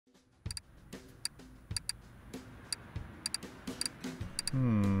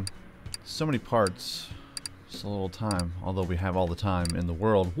So many parts. Just a little time. Although we have all the time in the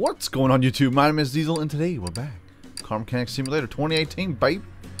world. What's going on, YouTube? My name is Diesel, and today we're back. Car Mechanics Simulator 2018, babe.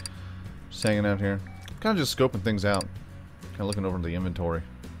 Just hanging out here. Kind of just scoping things out. Kind of looking over the inventory.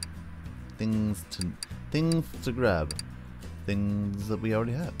 Things to grab. Things that we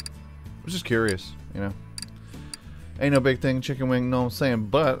already have. I was just curious, you know. Ain't no big thing, chicken wing, know what I'm saying,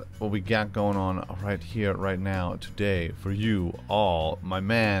 but what we got going on right here, right now, today, for you all, my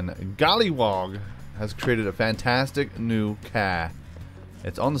man, GollyWog, has created a fantastic new car.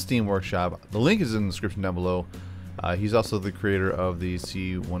 It's on the Steam Workshop. The link is in the description down below. He's also the creator of the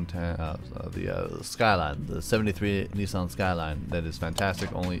C110, the Skyline, the 73 Nissan Skyline. That is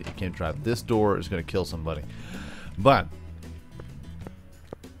fantastic, only it can't drive. This door is going to kill somebody. But,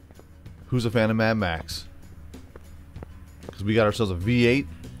 who's a fan of Mad Max? Because we got ourselves a V8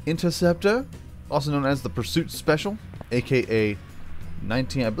 Interceptor, also known as the Pursuit Special, aka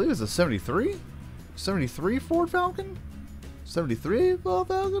 19, I believe it's a 73 Ford Falcon, 73 Ford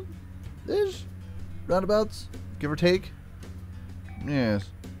Falcon ish, roundabouts, give or take. Yes,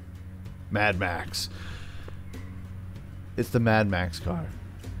 Mad Max. It's the Mad Max car.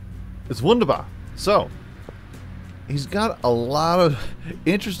 It's wunderbar. So he's got a lot of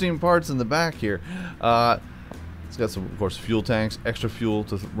interesting parts in the back here. It's got some, of course, fuel tanks, extra fuel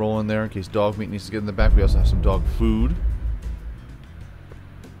to roll in there in case dog meat needs to get in the back. We also have some dog food.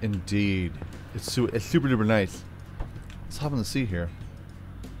 Indeed. It's super duper nice. Let's hop in the seat here.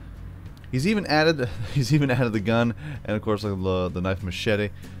 He's even added the gun and of course like the knife machete.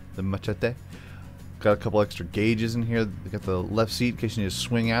 Got a couple extra gauges in here. We got the left seat in case you need to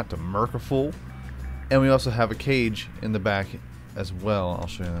swing out to Merciful. And we also have a cage in the back as well. I'll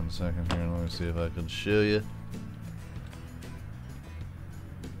show you that in a second here. Let me see if I can show you.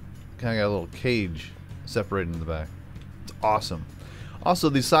 Kind of got a little cage separated in the back. It's awesome. Also,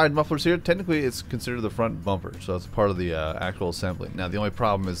 these side mufflers here, technically it's considered the front bumper, so it's part of the actual assembly. Now, the only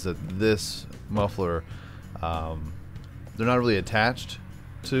problem is that this muffler, they're not really attached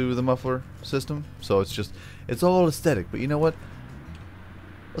to the muffler system, so it's all aesthetic. But you know what?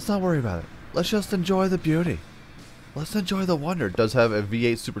 Let's not worry about it. Let's just enjoy the beauty. Let's enjoy the wonder. It does have a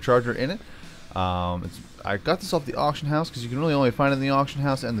V8 supercharger in it. I got this off the auction house because you can really only find it in the auction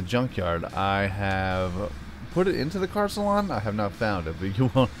house and the junkyard. I have put it into the car salon. I have not found it, but you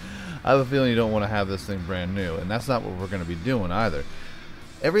won't. I have a feeling you don't want to have this thing brand new, and that's not what we're going to be doing either.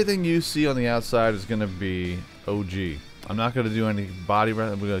 Everything you see on the outside is going to be OG. I'm not going to do any body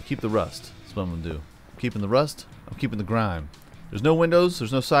rust. We're going to keep the rust. That's what I'm going to do. I'm keeping the rust. I'm keeping the grime. There's no windows.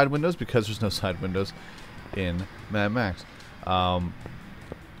 There's no side windows because there's no side windows in Mad Max.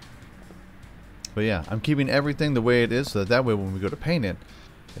 But yeah, I'm keeping everything the way it is so that way when we go to paint it,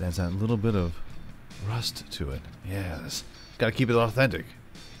 it has that little bit of rust to it. Yes. Gotta keep it authentic.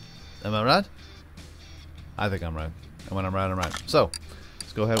 Am I right? I think I'm right. And when I'm right, I'm right. So,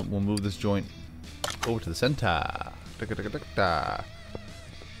 let's go ahead and we'll move this joint over to the center.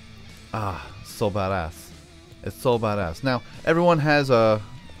 Ah, so badass. It's so badass. Now, everyone has let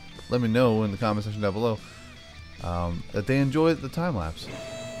me know in the comment section down below that they enjoyed the time lapse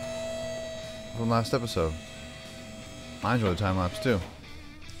from last episode. I enjoy the time lapse too.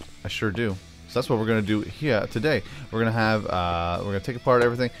 I sure do. So that's what we're gonna do here today. We're gonna have we're gonna take apart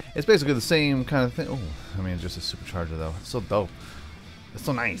everything. It's basically the same kind of thing. Oh, I mean, just a supercharger though. It's so dope. It's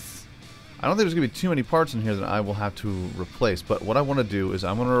so nice. I don't think there's gonna be too many parts in here that I will have to replace. But what I want to do is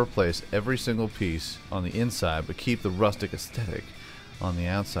I'm gonna replace every single piece on the inside, but keep the rustic aesthetic on the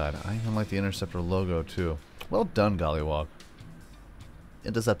outside. I even like the Interceptor logo too. Well done, GollyWog.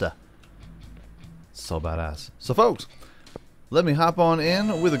 Interceptor. So badass. So folks, let me hop on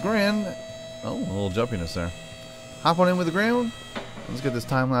in with a grin. Oh, a little jumpiness there. Hop on in with a grin. Let's get this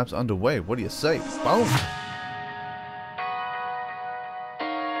time lapse underway. What do you say? Boom.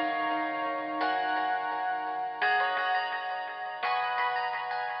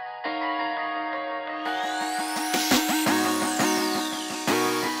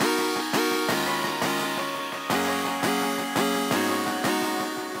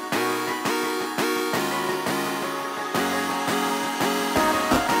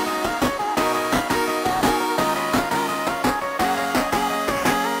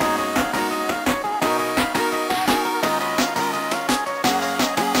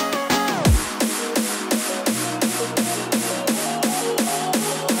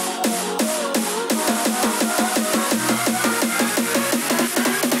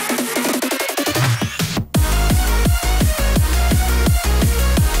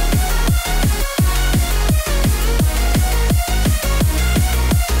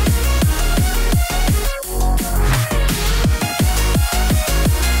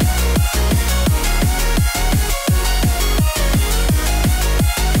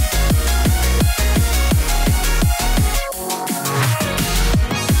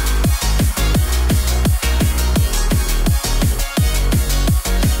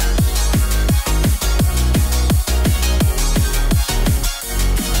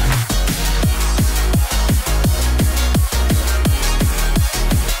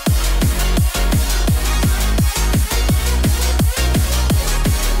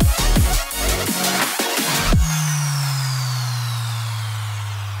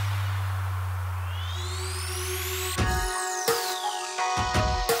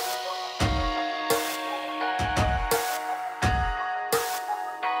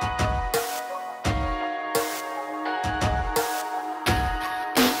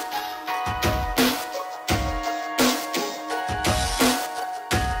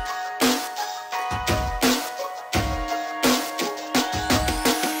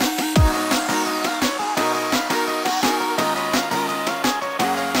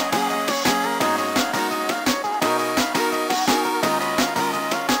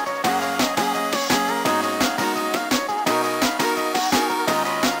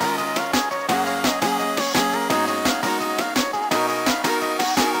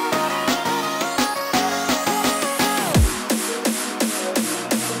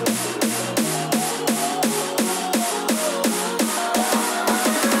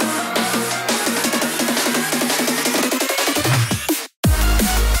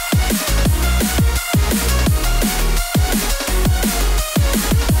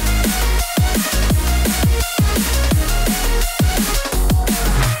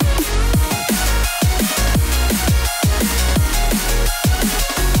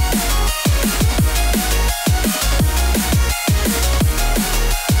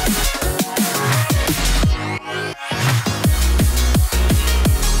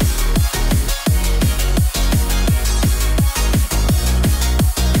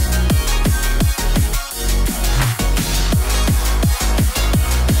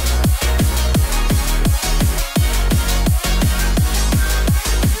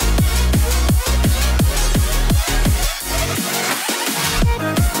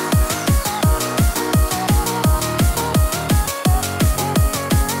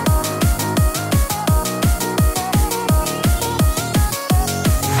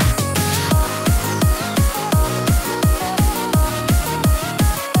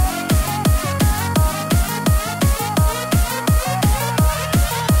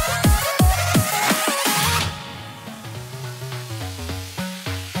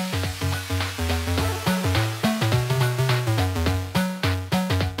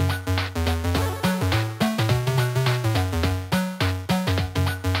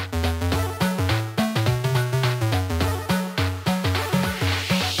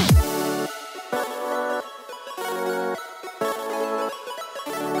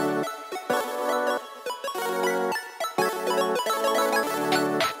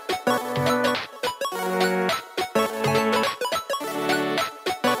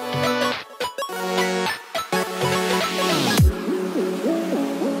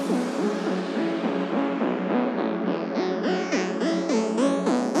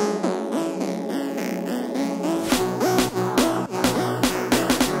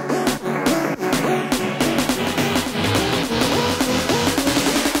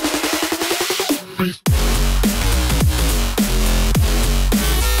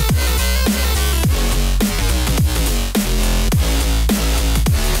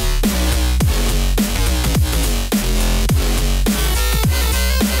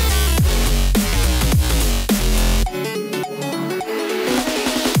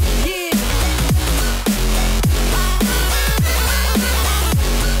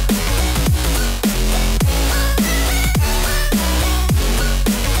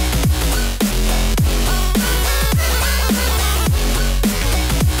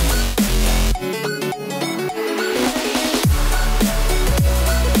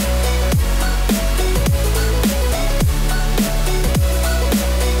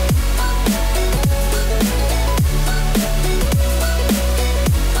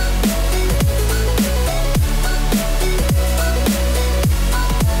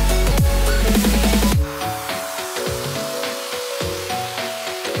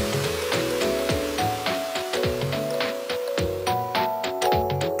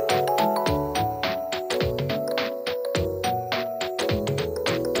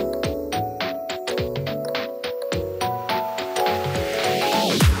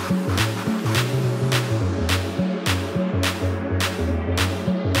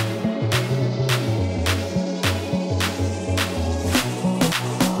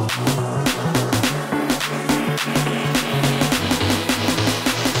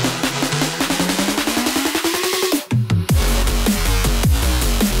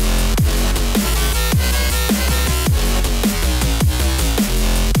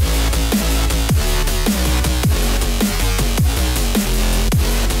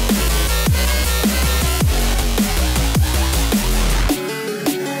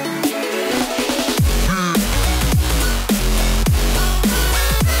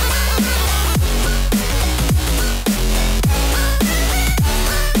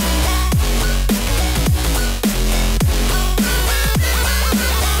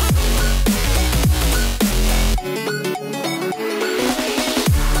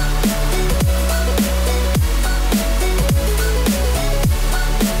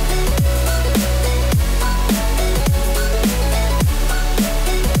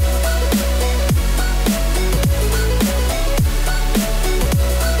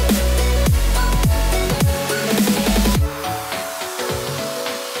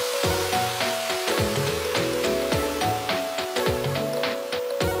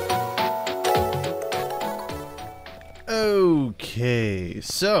 Okay,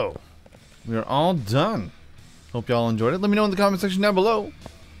 so we are all done. Hope y'all enjoyed it. Let me know in the comment section down below.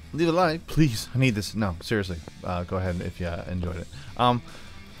 Leave a like, please. I need this. No, seriously. Go ahead if you enjoyed it.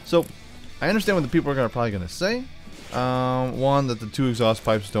 So I understand what the people are probably gonna say. One, that the two exhaust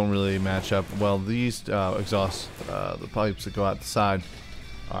pipes don't really match up. Well, these exhaust the pipes that go out the side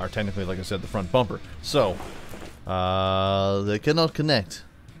are technically, like I said, the front bumper. So they cannot connect,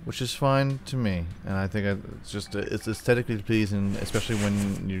 which is fine to me, and I think it's just it's aesthetically pleasing, especially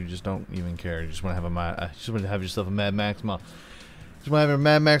when you just don't even care. You just want to have yourself a Mad Max mod. Just want to have a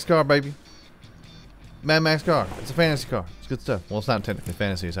Mad Max car, baby. Mad Max car. It's a fantasy car. It's good stuff. Well, it's not technically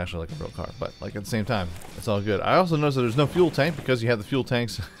fantasy. It's actually like a real car, but like at the same time, it's all good. I also noticed that there's no fuel tank because you have the fuel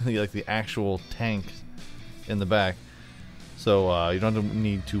tanks, like the actual tank, in the back, so you don't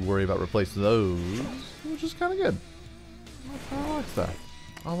need to worry about replacing those, which is kind of good. I like that.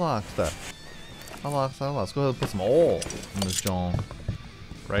 I like that. I like that. Let's go ahead and put some oil in this John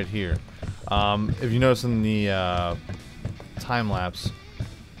right here. If you notice in the time lapse,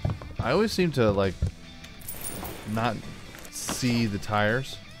 I always seem to like not see the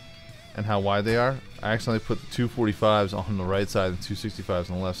tires and how wide they are. I accidentally put the 245s on the right side and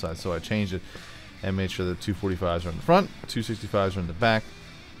 265s on the left side, so I changed it and made sure that 245s are in the front, 265s are in the back.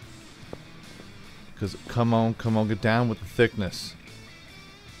 Because come on, get down with the thickness.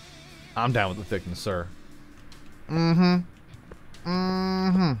 I'm down with the thickness, sir. But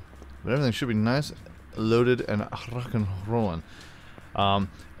everything should be nice, loaded, and rock and rolling.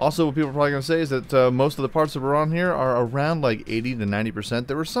 Also, what people are probably going to say is that most of the parts that were on here are around like 80 to 90%.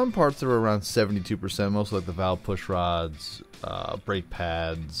 There were some parts that were around 72%, mostly like the valve push rods, brake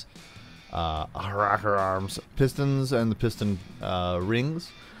pads, rocker arms, pistons, and the piston rings.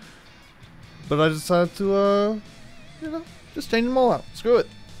 But I decided to, you know, just change them all out. Screw it.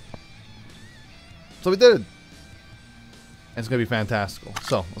 So we did it. And it's going to be fantastical.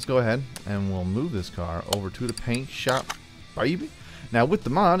 So let's go ahead and we'll move this car over to the paint shop, baby. Now with the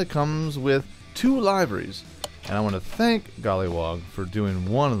mod, it comes with 2 liveries. And I want to thank GollyWog for doing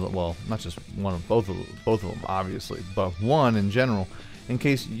one of the, well, not just one of both of them, obviously, but one in general. In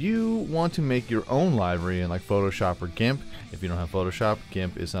case you want to make your own livery in like Photoshop or GIMP. If you don't have Photoshop,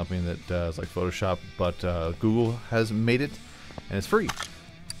 GIMP is something that does like Photoshop, but Google has made it, and it's free.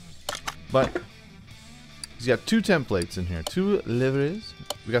 But he's got 2 templates in here, 2 liveries.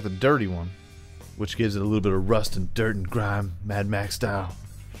 We got the dirty one, which gives it a little bit of rust and dirt and grime, Mad Max style.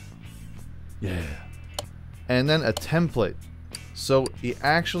 Yeah. And then a template. So he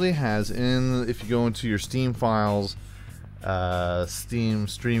actually has in, if you go into your Steam files, Steam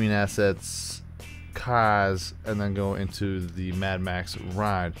streaming assets, cars, and then go into the Mad Max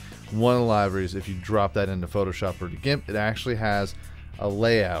ride, one of the libraries, if you drop that into Photoshop or the GIMP, it actually has a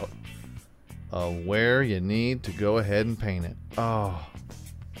layout of where you need to go ahead and paint it. Oh,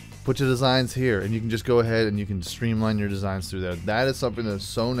 put your designs here, and you can just go ahead and you can streamline your designs through there. That is something that's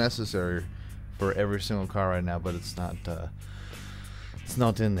so necessary for every single car right now, but it's not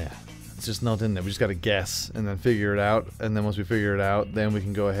in there. It's just not in there. We just got to guess and then figure it out, and then once we figure it out, then we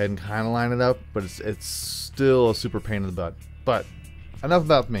can go ahead and kind of line it up, but it's still a super pain in the butt. But enough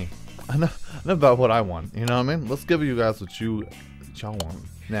about me. Enough about what I want. You know what I mean? Let's give you guys what y'all want.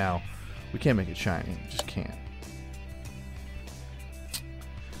 Now, we can't make it shiny. We just can't.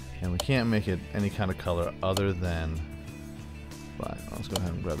 And we can't make it any kind of color other than black. Let's go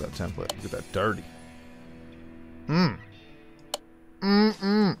ahead and grab that template. Get that dirty.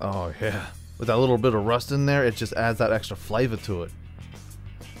 Oh yeah. With that little bit of rust in there, it just adds that extra flavor to it.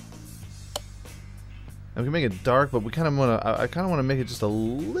 And we can make it dark, but we kind of want to. I kind of want to make it just a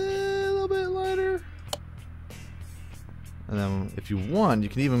little bit lighter. And then, if you want, you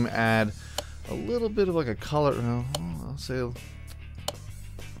can even add a little bit of like a color. No, I'll say.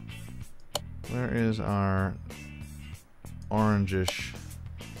 Where is our orangish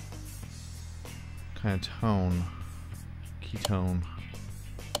kind of tone? Ketone.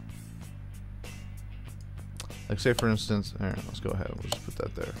 Like say for instance, all right, let's go ahead, we'll just put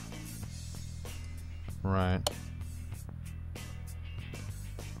that there. Right.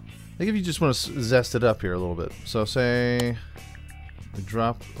 I think if you just want to zest it up here a little bit. So say we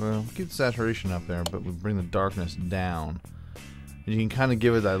drop, well, keep the saturation up there, but we bring the darkness down. And you can kind of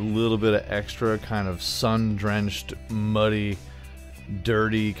give it that little bit of extra kind of sun-drenched, muddy,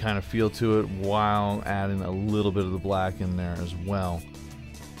 dirty kind of feel to it while adding a little bit of the black in there as well.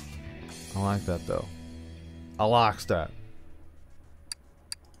 I like that though. I like that.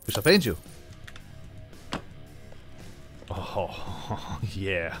 We shall paint you. Oh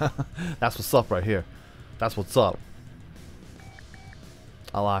yeah. That's what's up right here. That's what's up.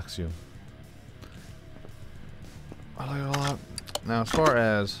 I likes you. I like it a lot. Now, as far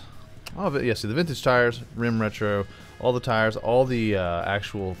as all of it, yeah, see the vintage tires, rim retro, all the tires, all the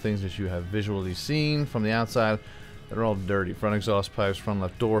actual things that you have visually seen from the outside, they're all dirty. Front exhaust pipes, front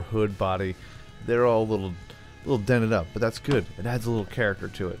left door, hood, body, they're all a little dented up, but that's good. It adds a little character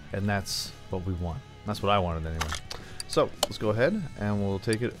to it, and that's what we want. That's what I wanted anyway. So let's go ahead and we'll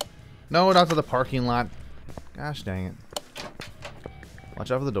take it. No, not to the parking lot. Gosh dang it!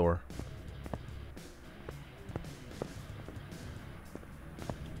 Watch out for the door.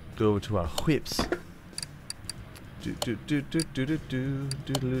 Go over to our whips.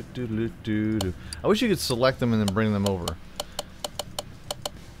 I wish you could select them and then bring them over.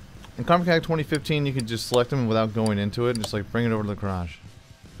 In Car Mechanic 2015, you could just select them without going into it and just like bring it over to the garage.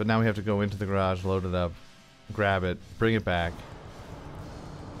 But now we have to go into the garage, load it up, grab it, bring it back,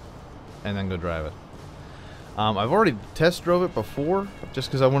 and then go drive it. I've already test drove it before, just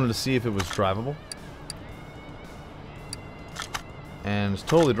because I wanted to see if it was drivable. And it's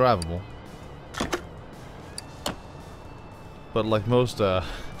totally drivable. But like most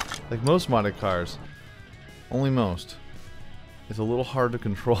modded cars, only most, it's a little hard to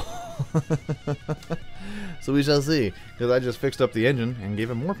control. So we shall see, because I just fixed up the engine and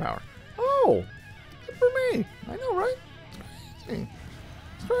gave it more power. Oh, good for me. I know, right? It's crazy.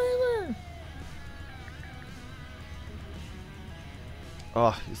 It's crazy.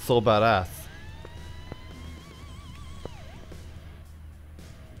 Oh, he's so badass.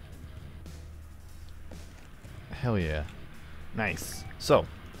 Hell yeah. Nice. So,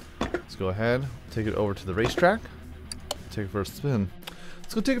 let's go ahead, take it over to the racetrack, take it for a spin.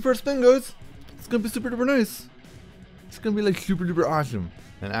 Let's go take it for a spin, guys. It's gonna be super duper nice. It's gonna be like super duper awesome.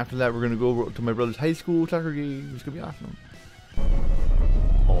 And after that, we're gonna go over to my brother's high school soccer game. It's gonna be awesome.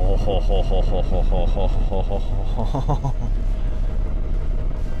 Oh, ho, ho, ho, ho, ho, ho, ho, ho, ho, ho.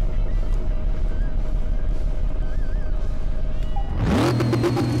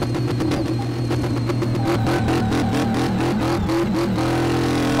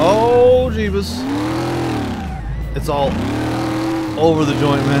 Oh, Jeebus. It's all over the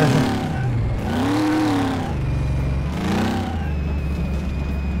joint, man.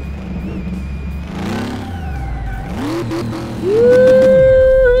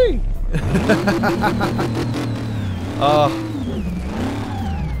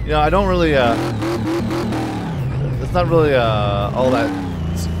 You know, I don't really, it's not really, all that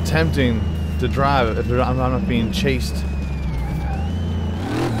tempting to drive if I'm not being chased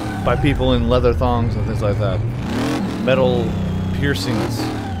by people in leather thongs and things like that. Metal piercings.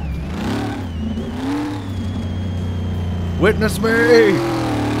 Witness me!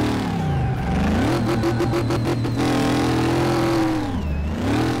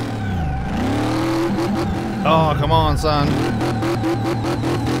 Oh, come on, son.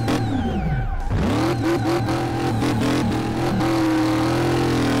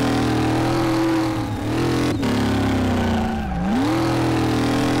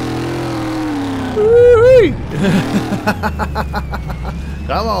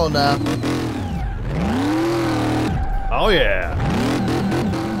 Come on now. Oh yeah.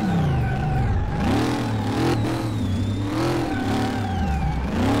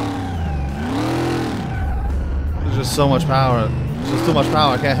 There's just so much power. There's just too much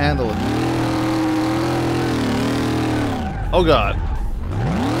power. I can't handle it. Oh God.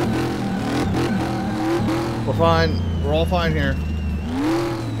 We're fine. We're all fine here.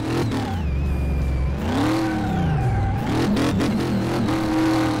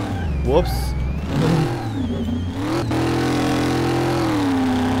 Whoops.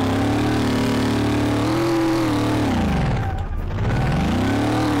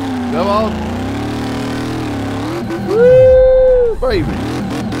 Come on. Woo, baby.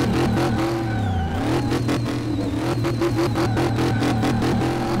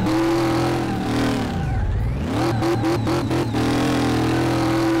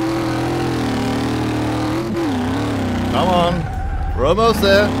 Come on. We're almost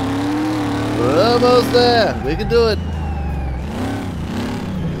there. We're almost there. We can do it.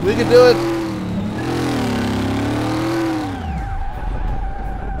 We can do it.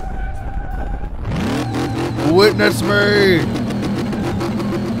 Witness me.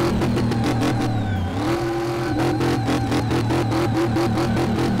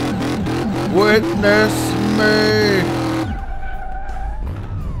 Witness me.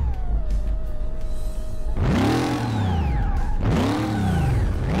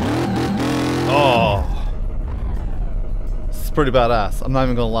 Pretty badass. I'm not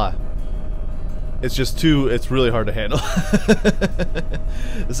even gonna lie. It's just it's really hard to handle.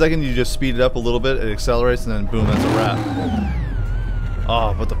 The second you just speed it up a little bit, it accelerates and then boom, that's a wrap.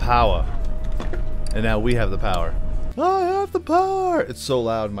 Oh, but the power. And now we have the power. I have the power. It's so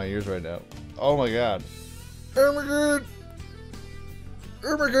loud in my ears right now. Oh my god. Oh my god.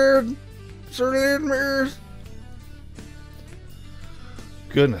 Oh my god. Certainly in my ears.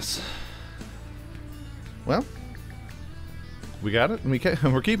 Goodness. Well, we got it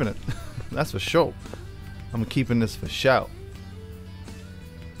and we're keeping it. That's for sure. I'm keeping this for shout.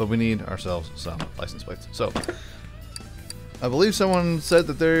 But we need ourselves some license plates. So, I believe someone said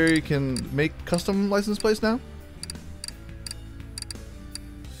that they can make custom license plates now.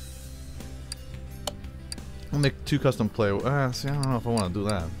 I'll make 2 custom play. See, I don't know if I want to do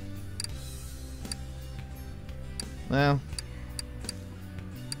that. Well,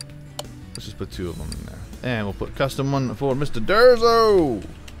 let's just put 2 of them in there. And we'll put custom one for Mr. Durzo.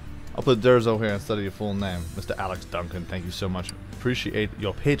 I'll put Durzo here instead of your full name. Mr. Alex Duncan, thank you so much. Appreciate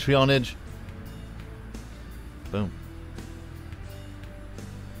your Patreonage. Boom.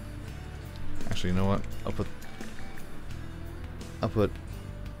 Actually, you know what? I'll put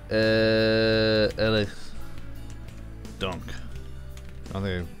Alex Dunk. I don't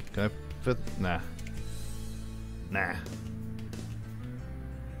think can I fit? Nah. Nah.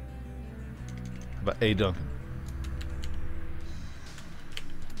 How about A Duncan?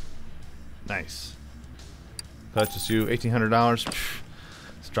 Nice. Purchase you $1,800.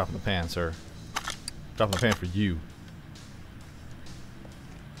 It's dropping the pan, sir. Dropping the pan for you.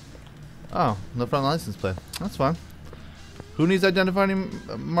 Oh, no front license plate. That's fine. Who needs identifying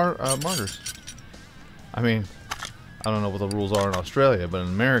markers? I mean, I don't know what the rules are in Australia, but in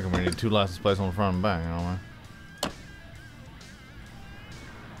America we need 2 license plates on the front and back. You know what I mean?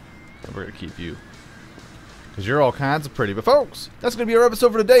 So we're gonna keep you. Because you're all kinds of pretty. But folks, that's going to be our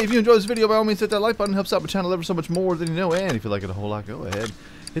episode for today. If you enjoyed this video, by all means hit that like button. It helps out my channel ever so much more than you know. And if you like it a whole lot, go ahead.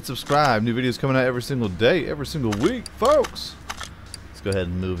 Hit subscribe. New videos coming out every single day, every single week. Folks, let's go ahead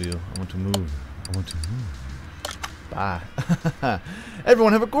and move you. I want to move. I want to move. Bye.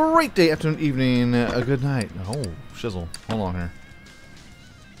 Everyone have a great day, afternoon, evening, a good night. Oh, shizzle. Hold on here.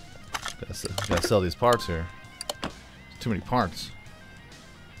 Gotta sell these parts here. Too many parts.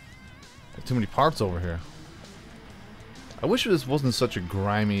 Too many parts over here. I wish this wasn't such a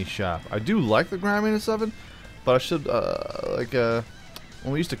grimy shop. I do like the griminess of it, but I should, when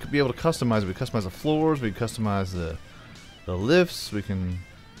we used to be able to customize it, we customize the floors, we customize the lifts, we can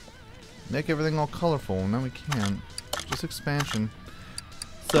make everything all colorful, and now we can't. Just expansion.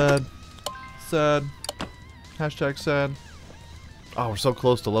 Sad. Sad. Hashtag sad. Oh, we're so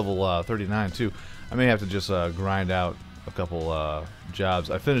close to level 39, too. I may have to just grind out a couple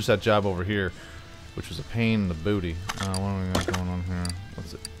jobs. I finished that job over here, which was a pain in the booty. What do we got going on here?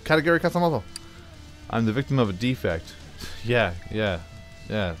 What's it? Category Katsumoto. I'm the victim of a defect. Yeah.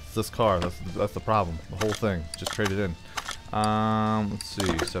 It's this car. That's the problem. The whole thing. Just trade it in. Let's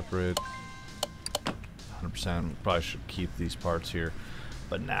see. Separate. 100%. Probably should keep these parts here,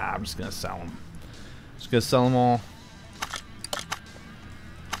 but nah. I'm just gonna sell them. Just gonna sell them all.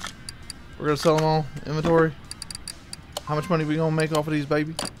 We're gonna sell them all. Inventory. How much money we gonna make off of these,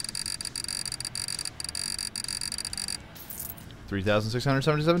 baby?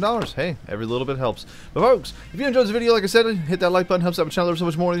 $3,677. Hey, every little bit helps. But folks, if you enjoyed this video, like I said, hit that like button. Helps out my channel ever so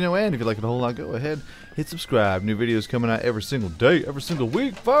much more than you know. And if you like it a whole lot, go ahead, hit subscribe. New videos coming out every single day, every single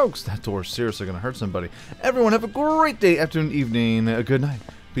week, folks. That door's seriously gonna hurt somebody. Everyone have a great day, afternoon, evening, a good night.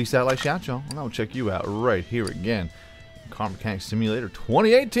 Peace out, like shout, y'all. And I'll check you out right here again. Car Mechanic Simulator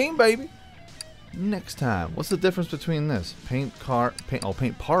 2018, baby. Next time. What's the difference between this? Paint part.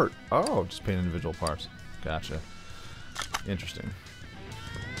 Oh, just paint individual parts. Gotcha. Interesting.